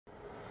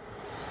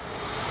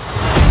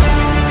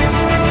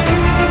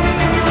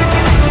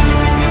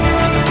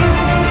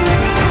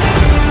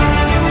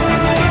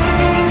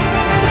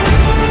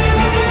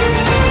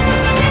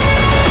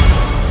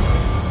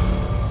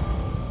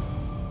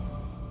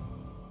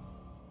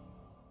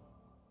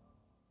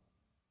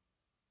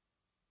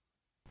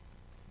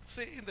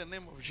Say, in the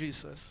name of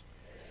Jesus,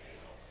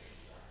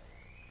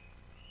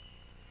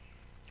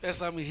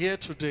 as I'm here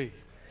today,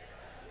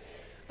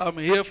 I'm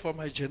here for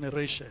my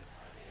generation.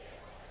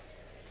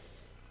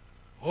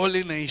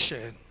 Holy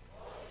nation.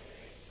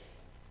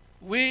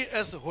 We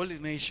as a holy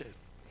nation,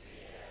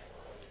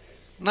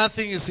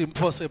 nothing is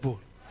impossible.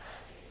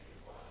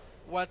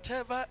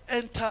 Whatever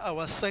enter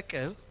our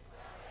circle,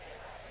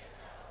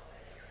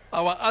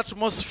 our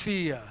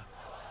atmosphere,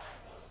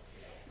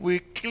 we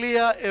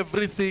clear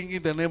everything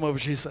in the name of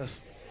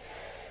Jesus.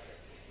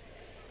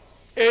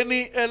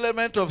 Any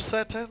element of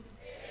Satan,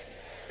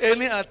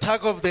 any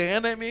attack of the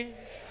enemy,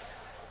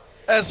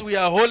 as we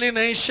are a holy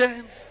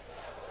nation,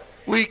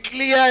 we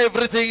clear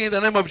everything in the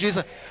name of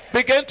Jesus.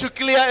 Begin to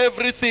clear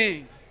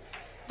everything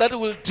that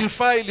will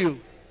defile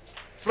you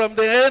from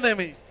the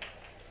enemy.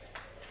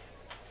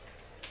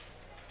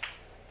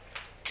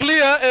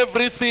 Clear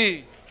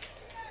everything.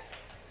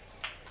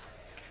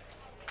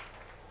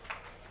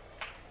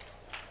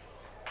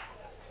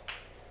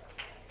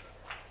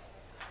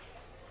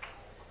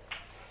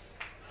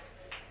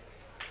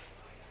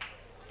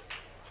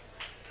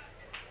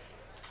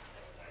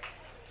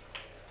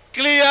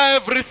 Clear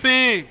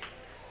everything.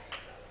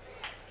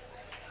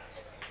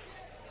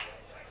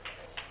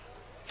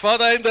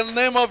 Father, in the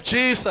name of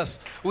Jesus,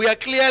 we are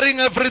clearing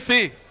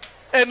everything.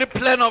 Any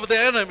plan of the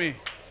enemy,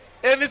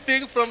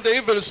 anything from the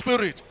evil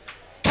spirit,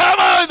 come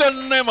out in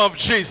the name of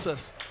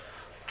Jesus.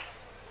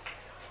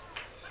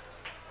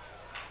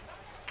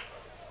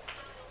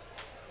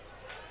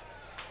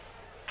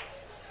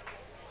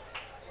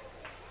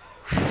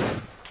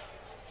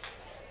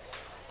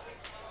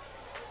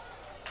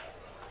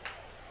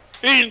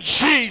 In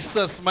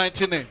Jesus'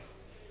 mighty name.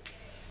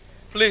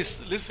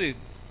 Please listen.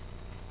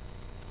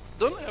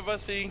 Don't ever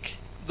think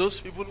those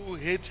people who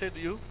hated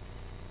you,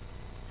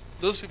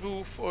 those people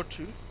who fought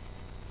you,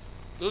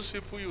 those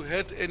people you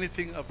heard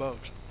anything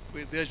about,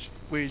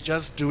 were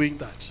just doing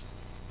that.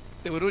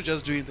 They were not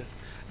just doing that.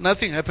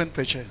 Nothing happened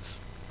per chance.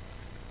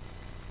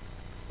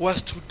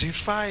 Was to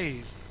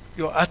defile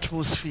your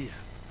atmosphere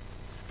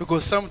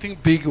because something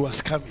big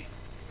was coming.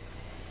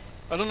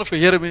 I don't know if you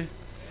hear me.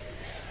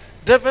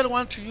 Devil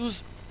wants to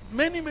use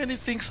many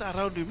things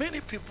around you, many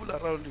people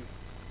around you,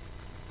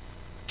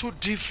 to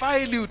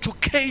defile you, to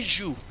cage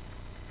you,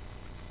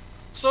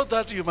 so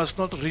that you must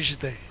not reach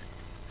there.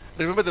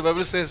 Remember the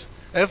Bible says,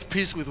 have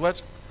peace with what?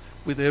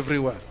 With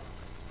everyone.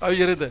 Are you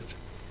hearing that?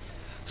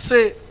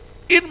 Say,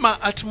 in my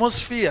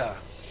atmosphere,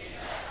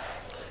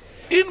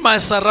 in my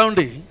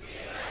surrounding,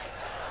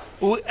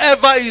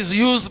 whoever is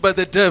used by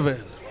the devil,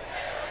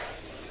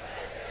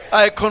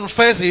 I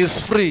confess he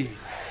is free.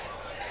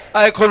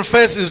 I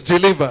confess is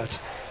delivered.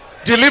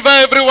 Deliver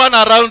everyone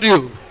around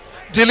you.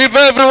 Deliver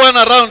everyone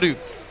around you.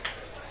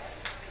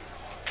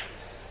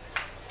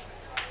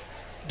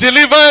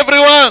 Deliver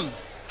everyone.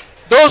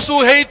 Those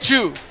who hate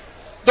you.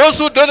 Those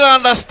who don't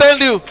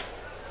understand you.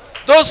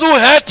 Those who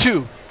hate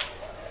you.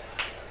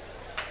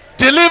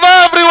 Deliver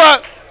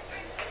everyone.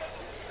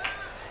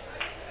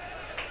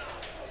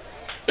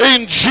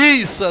 In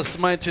Jesus'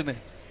 mighty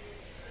name.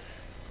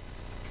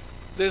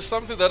 There's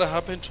something that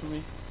happened to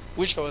me,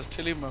 which I was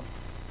telling Mom.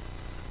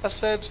 I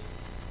said,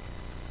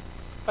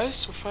 I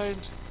used to find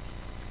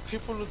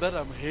people that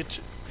I'm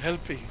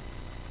helping,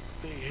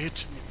 they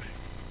hate me back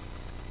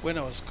when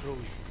I was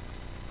growing.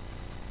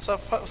 So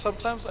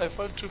sometimes I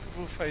find two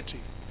people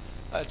fighting.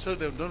 I tell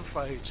them, don't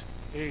fight.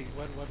 Hey,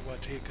 what?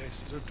 Hey,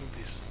 guys, you don't do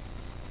this.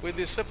 When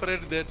they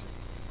separate that,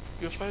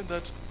 you find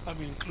that I'm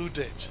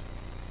included.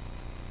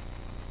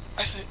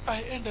 I say,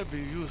 I end up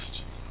being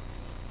used.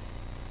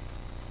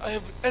 I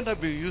have ended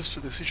up being used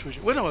to the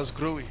situation. When I was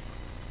growing,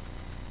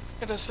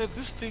 and I said,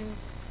 this thing,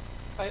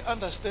 I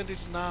understand it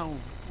now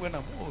when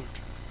I'm old.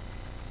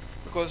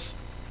 Because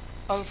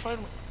I'll find,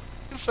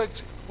 in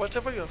fact,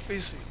 whatever you are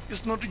facing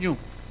is not new.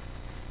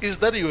 It's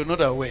that you are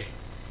not aware.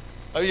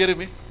 Are you hearing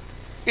me?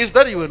 It's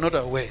that you are not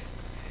aware.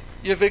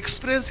 You have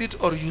experienced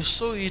it or you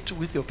saw it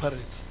with your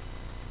parents.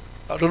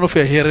 I don't know if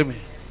you're hearing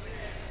me.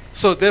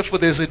 So therefore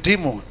there's a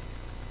demon.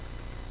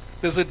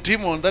 There's a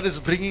demon that is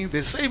bringing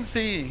the same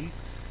thing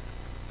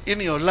in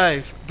your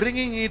life,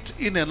 bringing it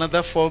in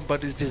another form,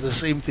 but it is the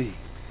same thing.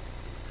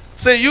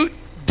 Say, you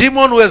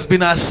demon who has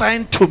been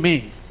assigned to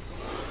me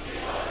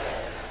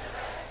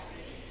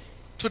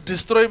to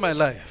destroy my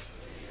life,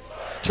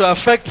 to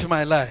affect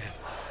my life,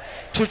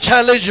 to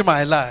challenge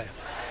my life.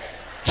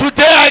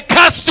 Today I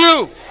cast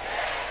you.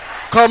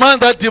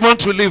 Command that demon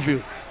to leave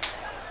you.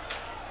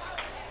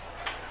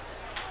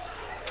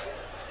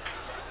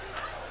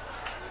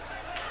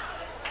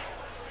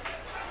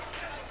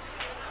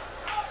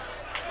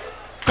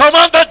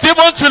 Command that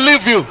demon to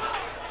leave you.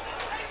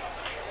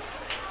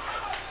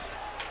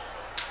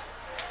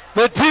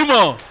 The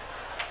demon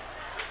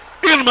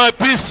in my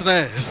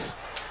business,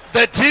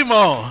 the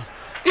demon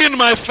in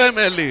my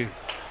family,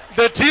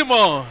 the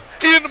demon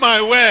in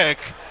my work,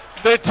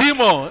 the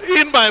demon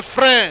in my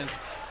friends.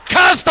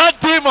 Cast that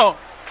demon.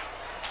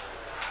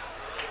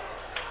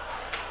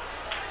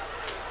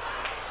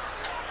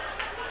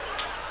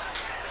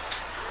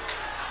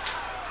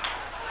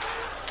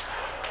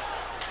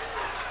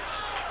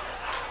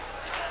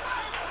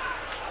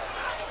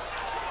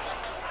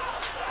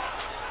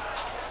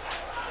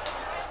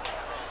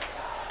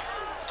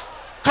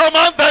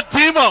 command that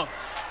demon,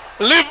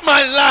 leave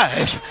my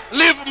life,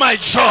 leave my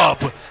job,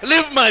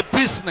 leave my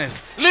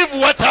business, leave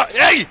what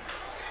hey,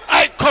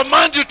 I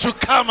command you to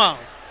come out.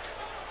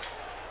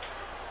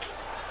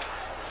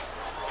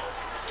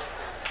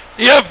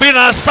 You have been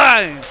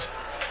assigned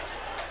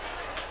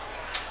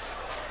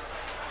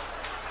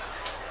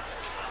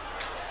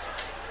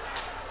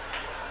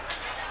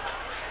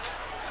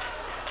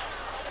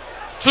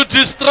to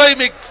destroy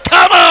me.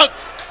 Come out.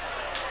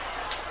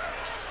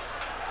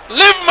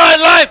 Live my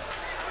life.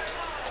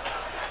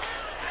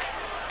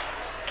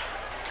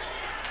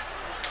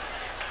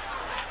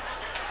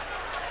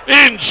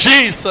 In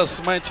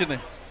Jesus' mighty name.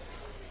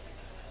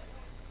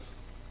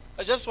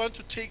 I just want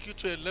to take you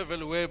to a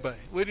level whereby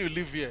when you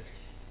live here,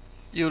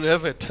 you will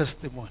have a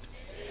testimony.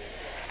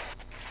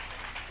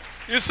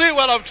 You see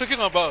what I'm talking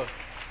about?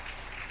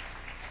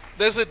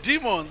 There's a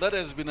demon that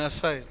has been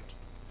assigned.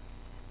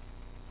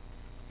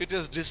 It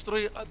has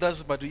destroyed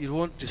others, but it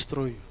won't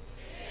destroy you.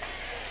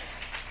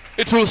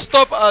 It will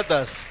stop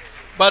others,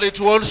 but it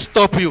won't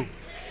stop you.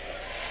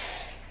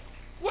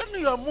 When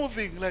you are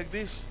moving like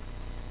this,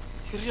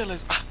 you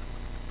realize,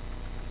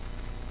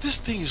 this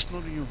thing is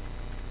not new.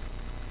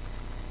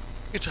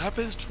 It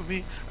happens to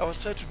me. I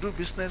was trying to do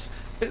business.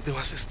 There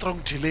was a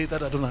strong delay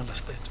that I don't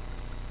understand.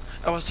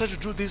 I was trying to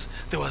do this.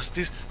 There was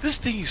this. This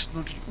thing is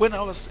not new. When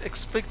I was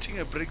expecting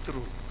a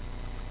breakthrough,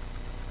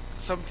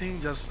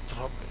 something just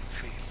dropped and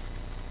failed.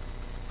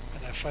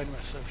 And I find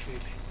myself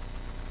failing.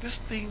 This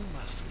thing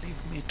must leave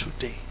me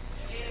today.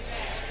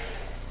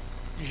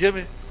 You hear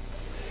me?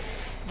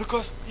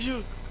 Because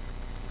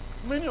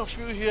many of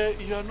you here,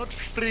 you are not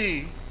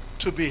free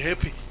to be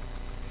happy.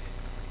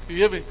 You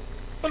hear me?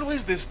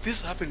 Always there's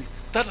this happening,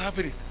 that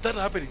happening, that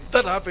happening,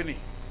 that happening.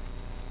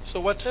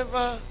 So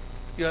whatever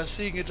you are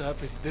seeing it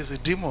happening, there's a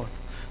demon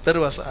that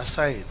was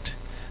assigned.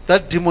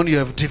 That demon, you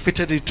have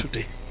defeated it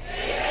today.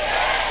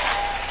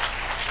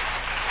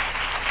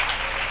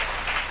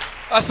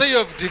 I say you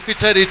have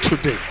defeated it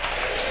today.